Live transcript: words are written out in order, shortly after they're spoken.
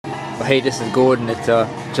Hey, this is Gordon. It's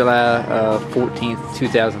July 14th,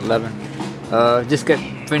 2011. Just got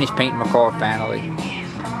finished painting my car finally.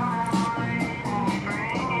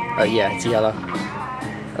 Yeah, it's yellow.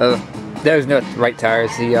 Those not the right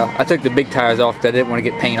tires. I took the big tires off because I didn't want to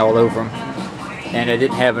get paint all over them, and I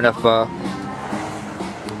didn't have enough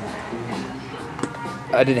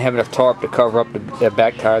tarp to cover up the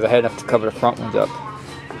back tires. I had enough to cover the front ones up,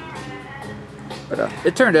 but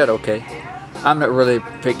it turned out okay. I'm not really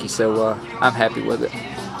picky, so I'm happy with it.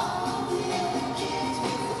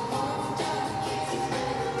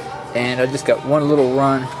 And I just got one little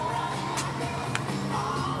run.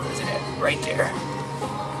 Where's it at? Right there.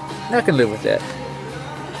 And I can live with that.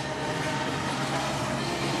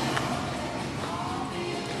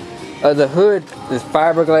 The hood is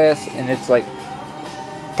fiberglass, and it's like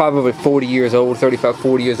probably 40 years old, 35,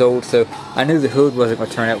 40 years old, so I knew the hood wasn't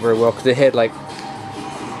going to turn out very well because it had like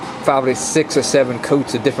probably 6 or 7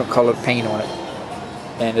 coats of different colored paint on it,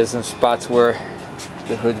 and there's some spots where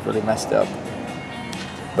the hood's really messed up,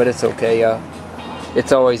 but it's okay.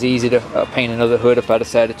 It's always easy to paint another hood if I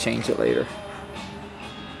decide to change it later,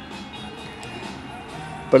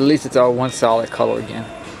 but at least it's all one solid color again,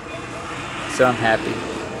 so I'm happy.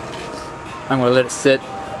 I'm going to let it sit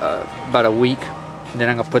about a week, and then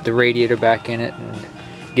I'm going to put the radiator back in it and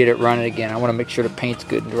get it running again. I want to make sure the paint's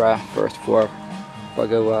good and dry first before I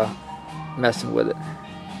go messing with it.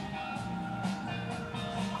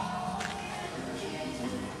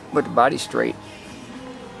 But the body's straight.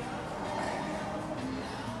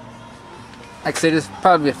 Like I say, there's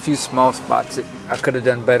probably a few small spots that I could have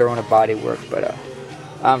done better on the body work, but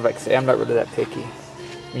I'm like I say, I'm not really that picky.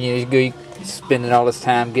 When you go spending all this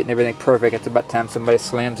time getting everything perfect, it's about time somebody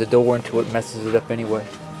slams the door into it and messes it up anyway.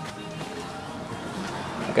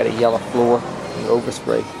 I got a yellow floor and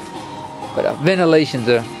overspray. But ventilation's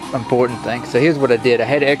an important thing. So here's what I did. I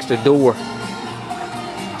had an extra door.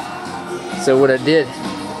 So what I did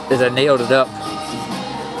is I nailed it up,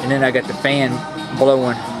 and then I got the fan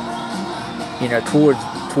blowing, you know,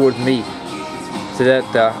 towards me. So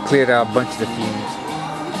that cleared out a bunch of the fumes.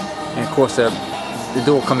 And of course, the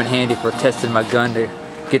door come in handy for testing my gun to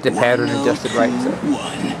get the pattern adjusted right. So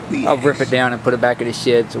I'll rip it down and put it back in the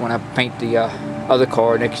shed. So when I paint the other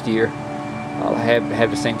car next year, I'll have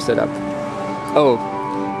the same setup. Oh,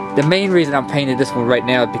 the main reason I'm painting this one right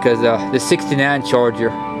now is because the 69 Charger,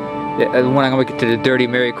 the one I'm going to get to the Dirty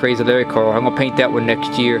Mary Crazy Larry car, I'm going to paint that one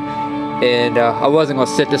next year. And I wasn't going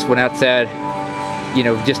to set this one outside, you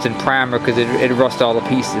know, just in primer because it'd rust all the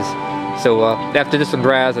pieces. So after this one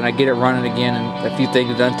dries and I get it running again and a few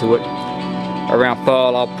things done to it, around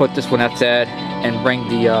fall I'll put this one outside and bring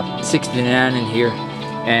the 69 in here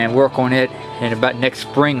and work on it. And about next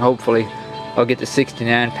spring, hopefully, I'll get the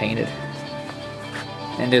 69 painted.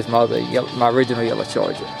 And there's my original yellow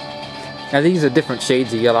Charger. Now these are different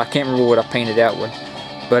shades of yellow. I can't remember what I painted that one,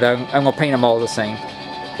 but I'm gonna paint them all the same.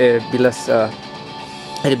 It'd be less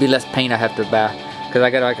paint I have to buy because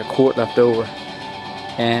I got like a quart left over.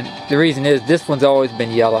 And the reason is this one's always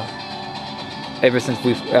been yellow ever since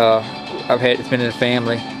it's been in the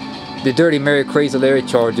family. The Dirty Mary Crazy Larry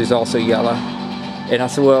Charger is also yellow, and I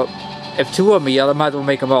said, well, if 2 of them are yellow, I might as well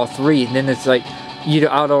make them all 3. And then it's like, I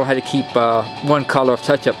don't know how to keep one color of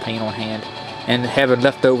touch-up paint on hand, and having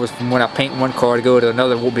leftovers from when I paint one car to go to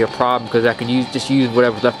another won't be a problem because I can just use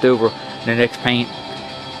whatever's left over in the next paint.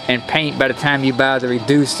 And paint, by the time you buy the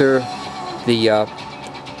reducer, the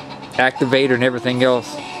activator, and everything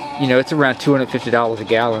else, you know, it's around $250 a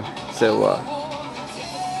gallon. So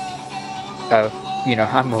you know,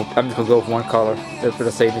 I'm just gonna go with one color. That's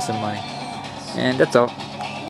gonna save me some money, and that's all.